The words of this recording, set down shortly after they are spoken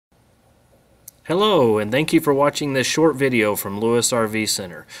Hello, and thank you for watching this short video from Lewis RV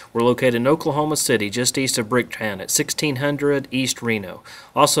Center. We're located in Oklahoma City, just east of Bricktown at 1600 East Reno.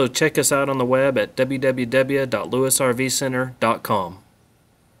 Also, check us out on the web at www.lewisrvcenter.com.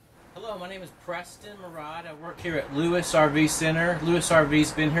 Hello, my name is Preston Murad. I work here at Lewis RV Center. Lewis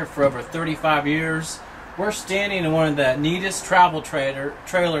RV's been here for over 35 years. We're standing in one of the neatest travel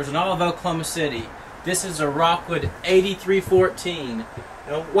trailers in all of Oklahoma City. This is a Rockwood 8314.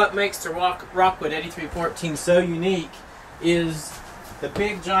 Now, what makes the Rockwood 8314 so unique is the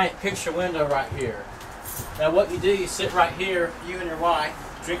big giant picture window right here. Now what you do, you sit right here, you and your wife,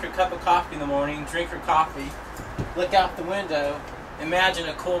 drink your cup of coffee in the morning, drink your coffee, look out the window, imagine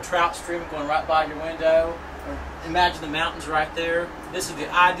a cool trout stream going right by your window, or imagine the mountains right there. This is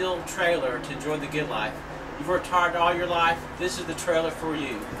the ideal trailer to enjoy the good life. You've worked hard all your life, this is the trailer for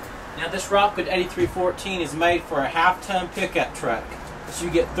you. Now this Rockwood 8314 is made for a half-ton pickup truck. So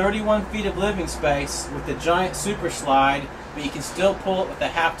you get 31 feet of living space with the giant super slide, but you can still pull it with a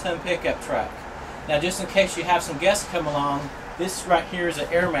half-ton pickup truck. Now just in case you have some guests come along, this right here is an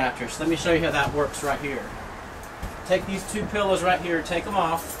air mattress. Let me show you how that works right here. Take these two pillows right here, take them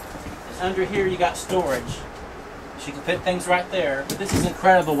off, and under here you got storage. So you can put things right there, but this is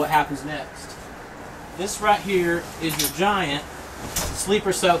incredible what happens next. This right here is your giant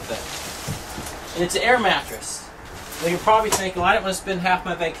sleeper sofa, and it's an air mattress. Now you're probably thinking, well, I don't want to spend half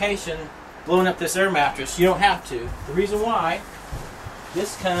my vacation blowing up this air mattress. You don't have to. The reason why,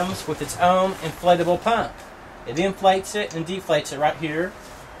 this comes with its own inflatable pump. It inflates it and deflates it right here.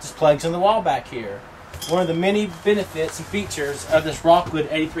 Just plugs in the wall back here. One of the many benefits and features of this Rockwood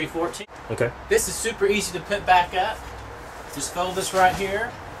 8314. Okay. This is super easy to put back up. Just fold this right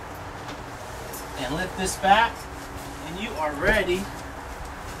here and lift this back, and you are ready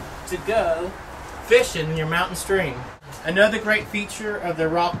to go fishing in your mountain stream. Another great feature of the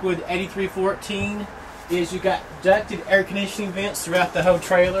Rockwood 8314 is you got ducted air conditioning vents throughout the whole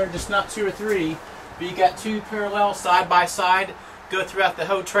trailer. Just not two or three, but you got two parallel side by side go throughout the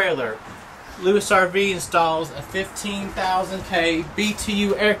whole trailer. Lewis RV installs a 15,000K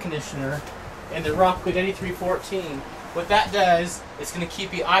BTU air conditioner in the Rockwood 8314. What that does, it's going to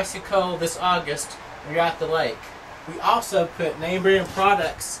keep you icy cold this August when you're at the lake. We also put name brand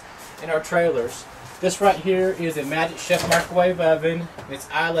products in our trailers. This right here is a Magic Chef microwave oven. It's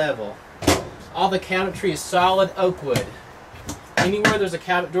eye level. All the cabinetry is solid oak wood. Anywhere there's a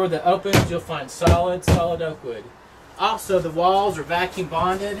cabinet door that opens, you'll find solid oak wood. Also, the walls are vacuum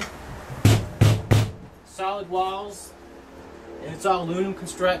bonded. Solid walls. And it's all aluminum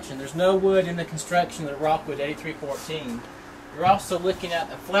construction. There's no wood in the construction of the Rockwood 8314. You're also looking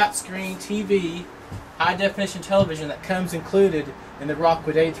at a flat screen TV, high definition television that comes included in the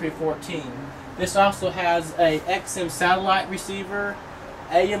Rockwood 8314. This also has a XM satellite receiver,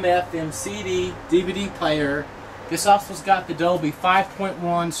 AM, FM, CD, DVD player. This also's got the Dolby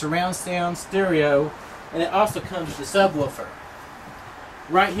 5.1 surround sound stereo, and it also comes with a subwoofer.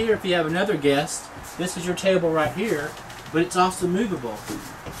 Right here, if you have another guest, this is your table right here, but it's also movable.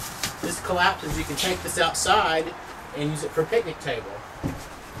 This collapses, you can take this outside and use it for a picnic table.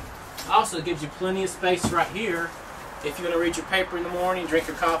 Also gives you plenty of space right here if you want to read your paper in the morning, drink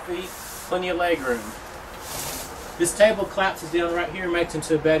your coffee. Plenty of leg room. This table collapses down right here and makes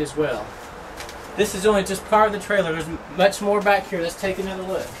into a bed as well. This is only just part of the trailer. There's much more back here. Let's take another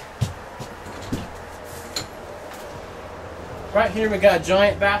look. Right here we got a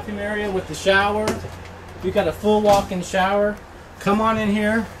giant bathroom area with the shower. We've got a full walk-in shower. Come on in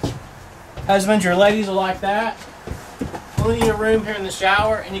here. Husbands or ladies will like that. Plenty of room here in the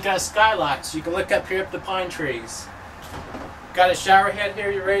shower, and you got a skylight so you can look up here at the pine trees. Got a shower head here,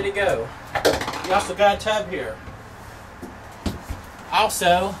 you're ready to go. You also got a tub here.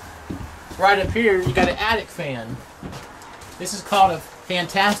 Also, right up here, you got an attic fan. This is called a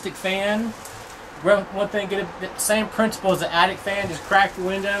fantastic fan. One thing, get the same principle as an attic fan, just crack the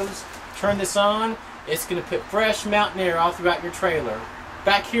windows, turn this on. It's going to put fresh mountain air all throughout your trailer.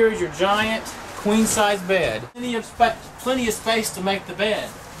 Back here is your giant queen-size bed. Plenty of space to make the bed.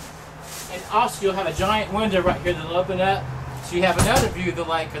 And also you'll have a giant window right here that'll open up, so you have another view of the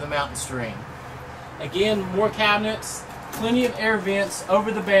lake or the mountain stream. Again, more cabinets, plenty of air vents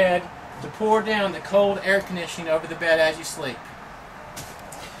over the bed to pour down the cold air conditioning over the bed as you sleep.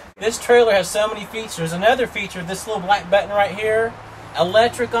 This trailer has so many features. Another feature, this little black button right here,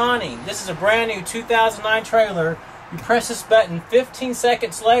 electric awning. This is a brand new 2009 trailer. You press this button, 15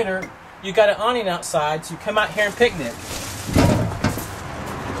 seconds later, you got an awning outside, so you come out here and picnic.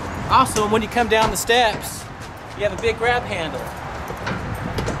 Also, when you come down the steps, you have a big grab handle.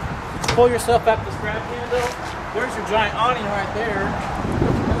 Pull yourself up this grab handle. There's your giant awning right there.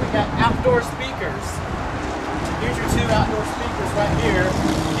 Then we got outdoor outdoor speakers. Here's your two outdoor speakers right here.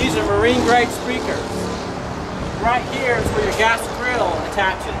 These are marine grade speakers. Right here is where your gas grill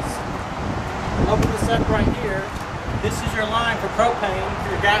attaches. Open this up right here. This is your line for propane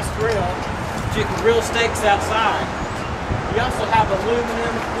for your gas grill, so you can grill steaks outside. You also have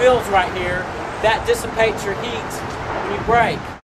aluminum wheels right here that dissipates your heat when you brake.